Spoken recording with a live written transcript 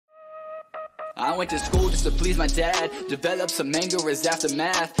I went to school just to please my dad, developed some anger as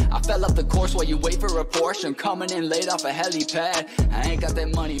aftermath. I fell off the course while you wait for a Porsche. I'm coming in late off a helipad. I ain't got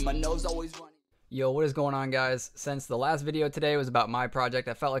that money, my nose always running. Yo, what is going on, guys? Since the last video today was about my project,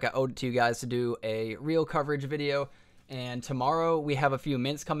 I felt like I owed it to you guys to do a real coverage video. And tomorrow we have a few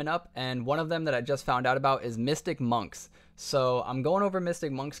mints coming up, and one of them that I just found out about is Mystic Monks. So I'm going over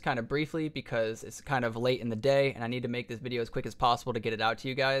Mystic Monks kind of briefly because it's kind of late in the day and I need to make this video as quick as possible to get it out to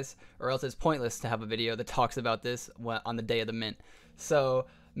you guys, or else it's pointless to have a video that talks about this on the day of the mint. So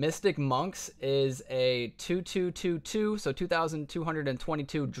Mystic Monks is a 2222, so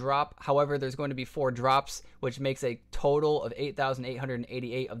 2222 drop. However, there's going to be 4 drops, which makes a total of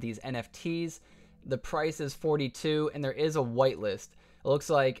 8,888 of these NFTs. The price is 42, and there is a whitelist. It looks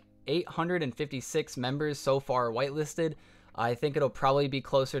like 856 members so far whitelisted. I think it'll probably be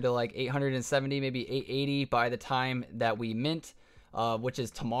closer to like 870, maybe 880 by the time that we mint, which is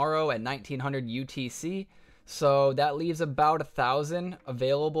tomorrow at 1900 UTC. So that leaves about 1,000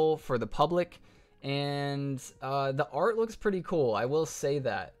 available for the public, and the art looks pretty cool, I will say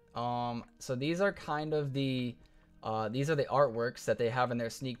that. So these are kind of the artworks that they have in their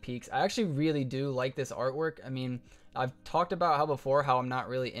sneak peeks. I actually really do like this artwork. I mean, I've talked about how I'm not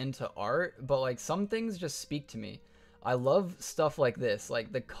really into art, but like some things just speak to me. I love stuff like this.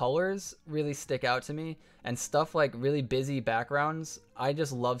 Like the colors really stick out to me, and stuff like really busy backgrounds. I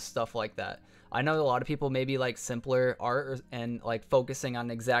just love stuff like that. I know a lot of people maybe like simpler art and like focusing on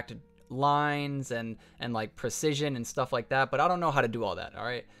exact lines and like precision and stuff like that, but I don't know how to do all that. All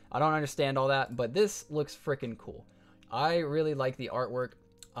right, I don't understand all that, but this looks freaking cool. I really like the artwork,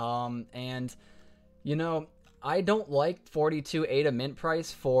 and you know, I don't like 42 ADA mint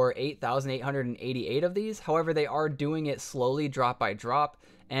price for 8,888 of these. However, they are doing it slowly, drop by drop,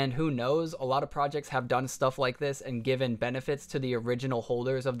 and who knows, a lot of projects have done stuff like this and given benefits to the original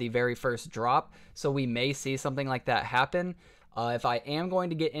holders of the very first drop, so we may see something like that happen. If I am going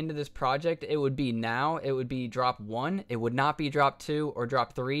to get into this project, it would be now. It would be drop 1. It would not be drop 2 or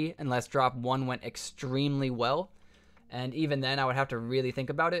drop 3 unless drop 1 went extremely well. And even then, I would have to really think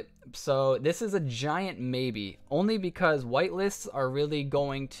about it. So this is a giant maybe, only because whitelists are really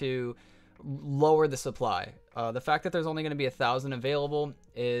going to lower the supply. The fact that there's only going to be 1,000 available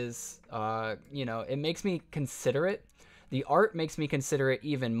is, you know, it makes me consider it. The art makes me consider it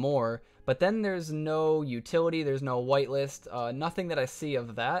even more, but then there's no utility, there's no whitelist, nothing that I see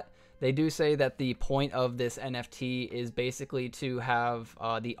of that. They do say that the point of this NFT is basically to have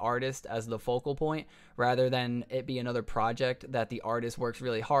the artist as the focal point, rather than it be another project that the artist works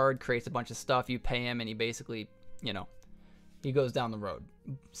really hard, creates a bunch of stuff, you pay him, and he basically, you know, he goes down the road.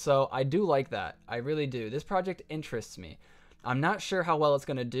 So I do like that. I really do. This project interests me. I'm not sure how well it's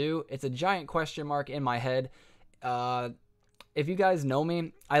going to do. It's a giant question mark in my head. If you guys know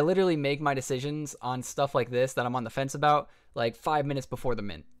me, I literally make my decisions on stuff like this that I'm on the fence about like 5 minutes before the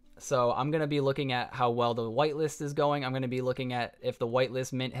mint. So I'm going to be looking at how well the whitelist is going. I'm going to be looking at if the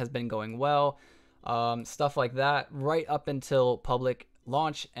whitelist mint has been going well, stuff like that, right up until public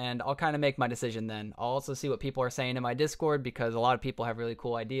launch, and I'll kind of make my decision then. I'll also see what people are saying in my Discord, because a lot of people have really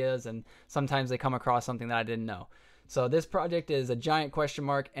cool ideas, and sometimes they come across something that I didn't know. So this project is a giant question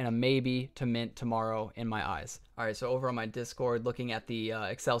mark and a maybe to mint tomorrow in my eyes. All right, so over on my Discord, looking at the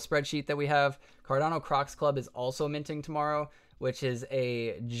Excel spreadsheet that we have, Cardano Crocs Club is also minting tomorrow, which is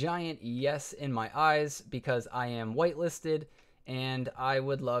a giant yes in my eyes because I am whitelisted and I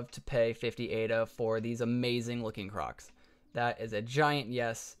would love to pay 50 ADA for these amazing looking Crocs. That is a giant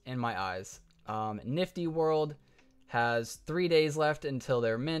yes in my eyes. Knfty World has 3 days left until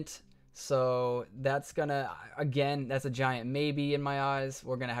they're mint. So that's gonna, again, that's a giant maybe in my eyes.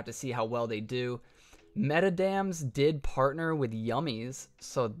 We're gonna have to see how well they do. Metadams did partner with Yummis,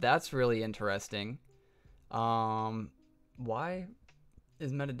 so that's really interesting. Why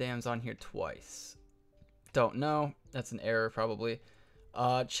is Metadams on here twice? Don't know. That's an error probably.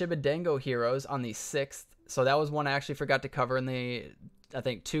 Chibadango Heroes on the 6th. So that was one I actually forgot to cover in the, I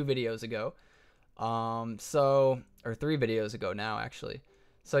think, 2 videos ago. Or 3 videos ago now, actually.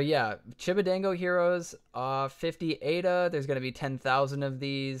 So yeah, Chibadango Heroes, 50 ADA. There's going to be 10,000 of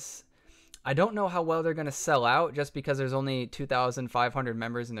these. I don't know how well they're going to sell out just because there's only 2,500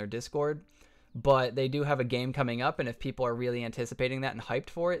 members in their Discord. But they do have a game coming up, and if people are really anticipating that and hyped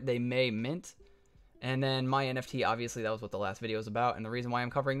for it, they may mint. And then my NFT, obviously, that was what the last video was about, and the reason why I'm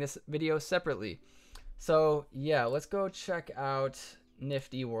covering this video separately. So yeah, let's go check out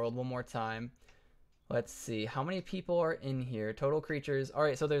Knfty World one more time. Let's see, how many people are in here? Total creatures. All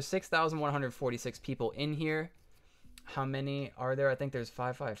right, so there's 6,146 people in here. How many are there? I think there's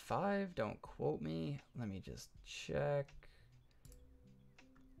 555. Don't quote me. Let me just check.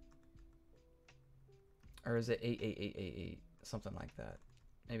 Or is it 88888? Something like that.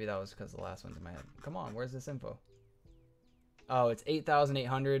 Maybe that was because the last one's in my head. Come on, where's this info? Oh, it's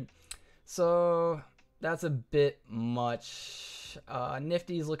 8,800. So that's a bit much.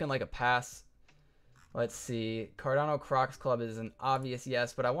 Nifty's looking like a pass. Let's see. Cardano Crocs Club is an obvious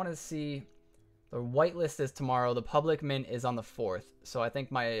yes, but I want to see. The whitelist is tomorrow. The public mint is on the 4th. So I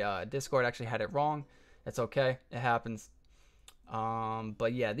think my Discord actually had it wrong. It's okay. It happens.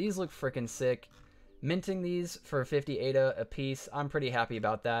 But yeah, these look freaking sick. Minting these for 50 ADA a piece. I'm pretty happy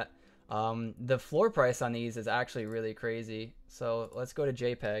about that. The floor price on these is actually really crazy. So let's go to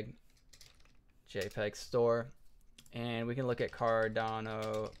JPEG store, and we can look at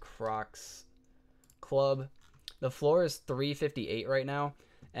Cardano Crocs Club. The floor is 358 right now,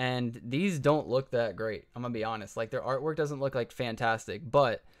 and these don't look that great. I'm gonna be honest. Like, their artwork doesn't look like fantastic,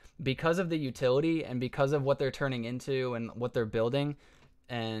 but because of the utility and because of what they're turning into and what they're building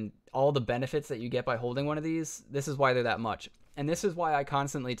and all the benefits that you get by holding one of these, this is why they're that much. And this is why I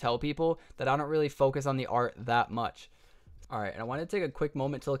constantly tell people that I don't really focus on the art that much. All right, and I want to take a quick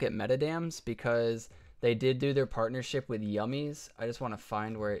moment to look at Metadams because they did do their partnership with Yummis. I just want to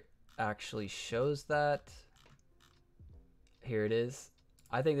find where it actually shows that. Here it is.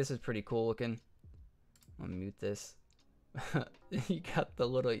 I think this is pretty cool looking. I'm gonna mute this. You got the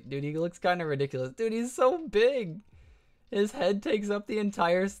little dude. He looks kind of ridiculous. Dude, he's so big. His head takes up the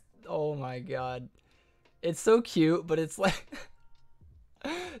entire. Oh my god. It's so cute, but it's like.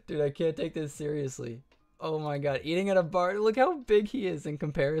 Dude, I can't take this seriously. Oh my god. Eating at a bar. Look how big he is in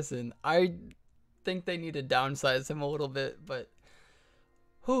comparison. I think they need to downsize him a little bit, but.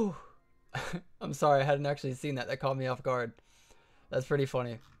 Whew. I'm sorry. I hadn't actually seen that. That caught me off guard. That's pretty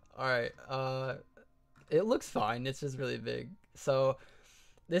funny. Alright. It looks fine. It's just really big. So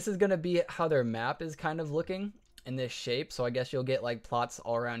this is going to be how their map is kind of looking in this shape. So I guess you'll get like plots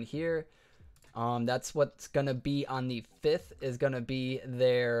all around here. That's what's going to be on the 5th is going to be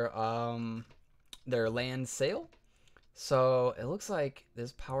their land sale. So it looks like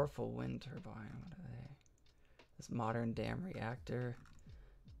this powerful wind turbine. What are they? This modern dam reactor.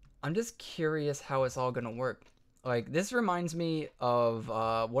 I'm just curious how it's all going to work. Like, this reminds me of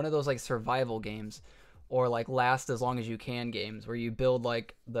one of those like survival games, or like last as long as you can games, where you build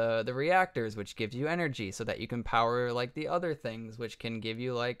like the reactors, which gives you energy so that you can power like the other things, which can give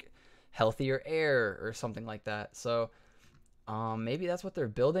you like healthier air or something like that. So maybe that's what they're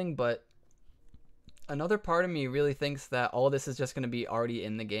building, but another part of me really thinks that all this is just going to be already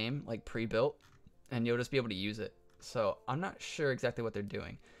in the game, like pre-built, and you'll just be able to use it. So I'm not sure exactly what they're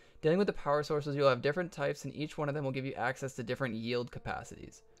doing. Dealing with the power sources, you'll have different types, and each one of them will give you access to different yield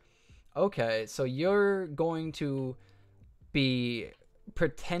capacities. Okay, so you're going to be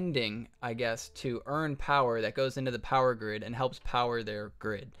pretending, I guess, to earn power that goes into the power grid and helps power their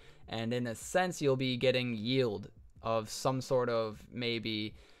grid. And in a sense, you'll be getting yield of some sort of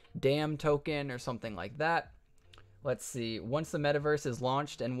maybe dam token or something like that. Let's see. Once the metaverse is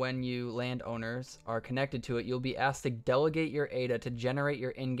launched and when you landowners are connected to it, you'll be asked to delegate your ADA to generate your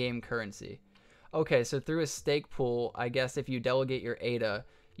in-game currency. Okay, so through a stake pool, I guess if you delegate your ADA,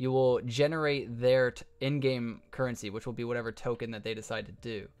 you will generate their in-game currency, which will be whatever token that they decide to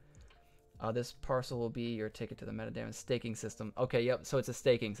do. This parcel will be your ticket to the Metadams staking system. Okay, yep, so it's a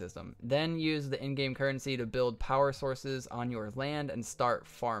staking system. Then use the in-game currency to build power sources on your land and start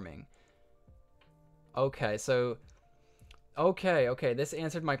farming. Okay, so... Okay, this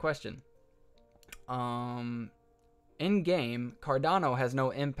answered my question. In-game, Cardano has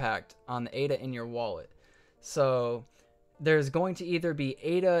no impact on the ADA in your wallet. So there's going to either be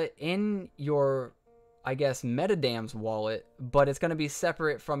ADA in your, I guess, Metadams wallet, but it's going to be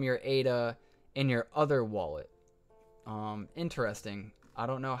separate from your ADA in your other wallet. Interesting. I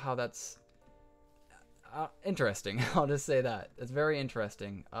don't know how that's... interesting. I'll just say that. It's very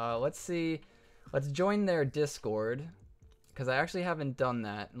interesting. Let's see. Let's join their Discord, because I actually haven't done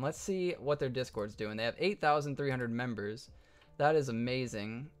that. And let's see what their Discord's doing. They have 8,300 members. That is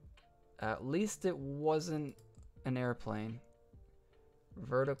amazing. At least it wasn't an airplane.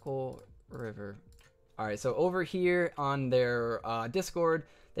 Vertical river. Alright, so over here on their Discord,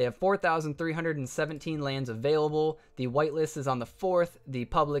 they have 4,317 lands available. The whitelist is on the 4th. The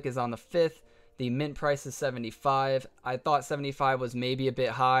public is on the 5th. The mint price is 75. I thought 75 was maybe a bit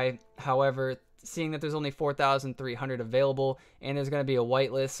high. However, seeing that there's only 4,300 available and there's going to be a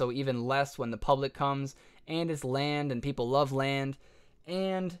whitelist, so even less when the public comes, and it's land and people love land,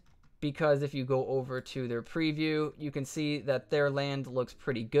 and because if you go over to their preview, you can see that their land looks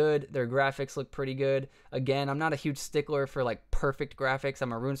pretty good. Their graphics look pretty good. Again, I'm not a huge stickler for like perfect graphics.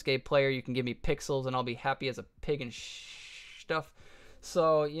 I'm a RuneScape player. You can give me pixels and I'll be happy as a pig and stuff.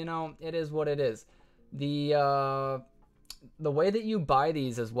 So, you know, it is what it is. The way that you buy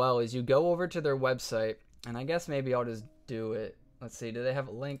these as well is you go over to their website, and I guess maybe I'll just do it. Let's see, do they have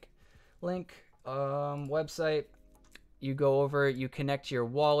a link? Website. You go over, you connect to your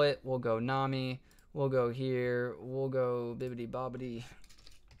wallet. We'll go Nami. We'll go here. We'll go bibbity bobbity.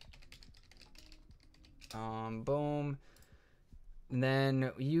 Boom. And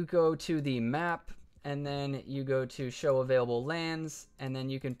then you go to the map, and then you go to show available lands, and then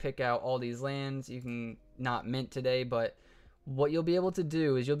you can pick out all these lands. You can not mint today, but what you'll be able to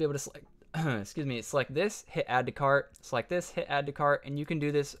do is you'll be able to select excuse me, select this, hit add to cart, select this, hit add to cart, and you can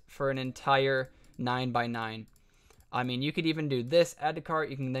do this for an entire 9x9. I mean, you could even do this, add to cart.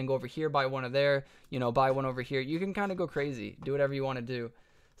 You can then go over here, buy one of there, you know, buy one over here. You can kind of go crazy, do whatever you want to do.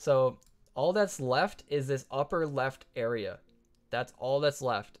 So all that's left is this upper left area. That's all that's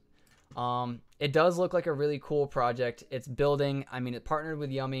left. It does look like a really cool project. It's building. I mean, it partnered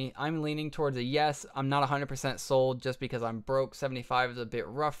with Yummy. I'm leaning towards a yes. I'm not 100% sold just because I'm broke. 75 is a bit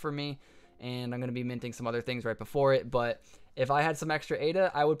rough for me, and I'm going to be minting some other things right before it. But if I had some extra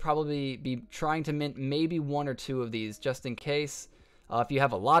ADA, I would probably be trying to mint maybe 1 or 2 of these just in case. If you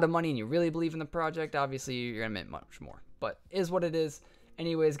have a lot of money and you really believe in the project, obviously you're going to mint much more. But is what it is.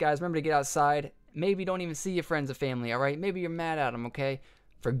 Anyways, guys, remember to get outside. Maybe don't even see your friends or family, all right? Maybe you're mad at them, okay?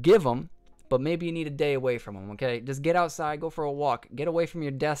 Forgive them, but maybe you need a day away from them, okay? Just get outside, go for a walk, get away from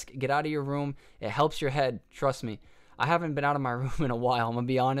your desk, get out of your room. It helps your head, trust me. I haven't been out of my room in a while, I'm going to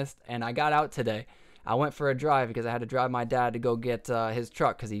be honest, and I got out today. I went for a drive because I had to drive my dad to go get his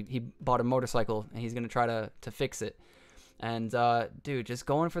truck because he bought a motorcycle, and he's going to try to fix it. And, dude, just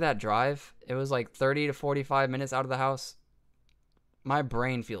going for that drive, it was like 30 to 45 minutes out of the house. My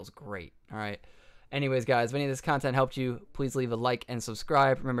brain feels great, all right? Anyways, guys, if any of this content helped you, please leave a like and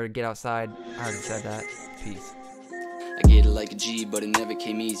subscribe. Remember to get outside. I already said that. Peace. I get it like a G, but it never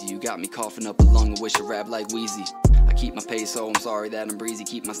came easy. You got me coughing up a lung, I wish I rap like Wheezy. I keep my pace, so I'm sorry that I'm breezy.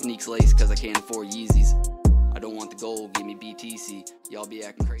 Keep my sneaks laced, cause I can't afford Yeezys. I don't want the gold, give me BTC. Y'all be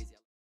acting crazy.